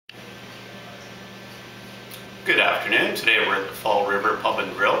Good afternoon. Today we're at the Fall River Pub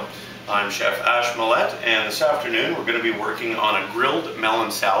and Grill. I'm Chef Asher Maillet, and this afternoon we're going to be working on a grilled melon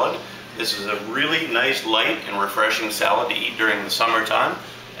salad. This is a really nice, light and refreshing salad to eat during the summertime.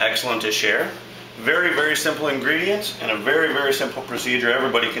 Excellent to share. Very, very simple ingredients and a very, very simple procedure.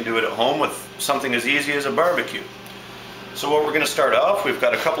 Everybody can do it at home with something as easy as a barbecue. So what we're going to start off, we've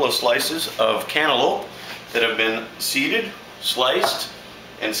got a couple of slices of cantaloupe that have been seeded, sliced,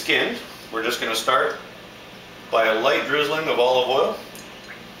 and skinned. We're just going to start by a light drizzling of olive oil.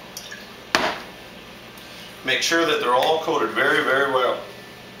 Make sure that they're all coated very, very well.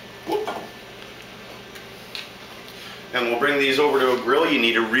 Whoop. And we'll bring these over to a grill. You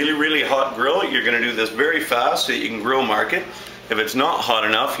need a really, really hot grill. You're going to do this very fast so that you can grill mark it. If it's not hot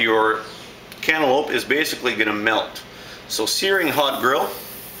enough, your cantaloupe is basically going to melt. So searing hot grill.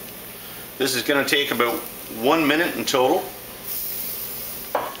 This is going to take about 1 minute in total.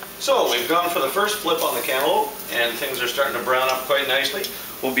 So we've gone for the first flip on the cantaloupe and things are starting to brown up quite nicely.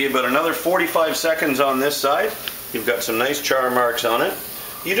 We'll be about another 45 seconds on this side. You've got some nice char marks on it.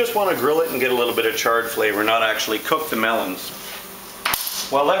 You just want to grill it and get a little bit of charred flavor, not actually cook the melons.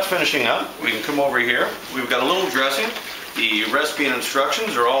 While that's finishing up, we can come over here. We've got a little dressing. The recipe and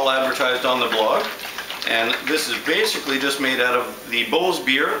instructions are all advertised on the blog. And this is basically just made out of the Bowes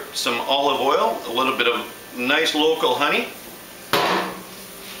beer, some olive oil, a little bit of nice local honey.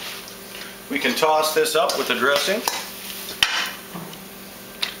 We can toss this up with the dressing.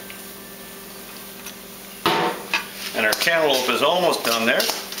 And our cantaloupe is almost done there.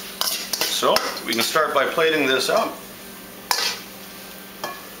 So we can start by plating this up.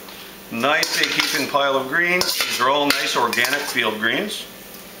 Nice big heaping pile of greens. These are all nice organic field greens.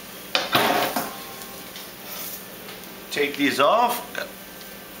 Take these off.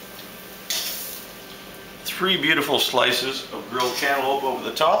 3 beautiful slices of grilled cantaloupe over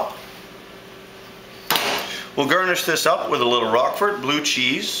the top. We'll garnish this up with a little Roquefort blue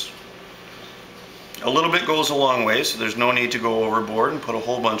cheese. A little bit goes a long way, so there's no need to go overboard and put a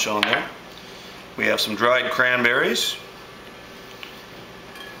whole bunch on there. We have some dried cranberries,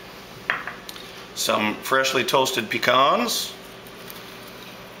 some freshly toasted pecans,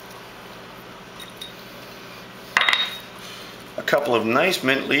 a couple of nice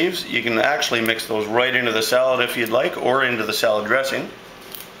mint leaves. You can actually mix those right into the salad if you'd like, or into the salad dressing.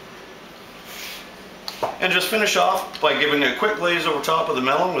 And just finish off by giving a quick glaze over top of the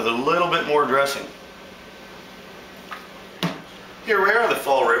melon with a little bit more dressing. Here we are, the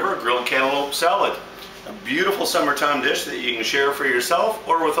Fall River grilled cantaloupe salad. A beautiful summertime dish that you can share for yourself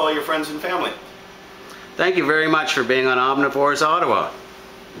or with all your friends and family. Thank you very much for being on Omnivores Ottawa.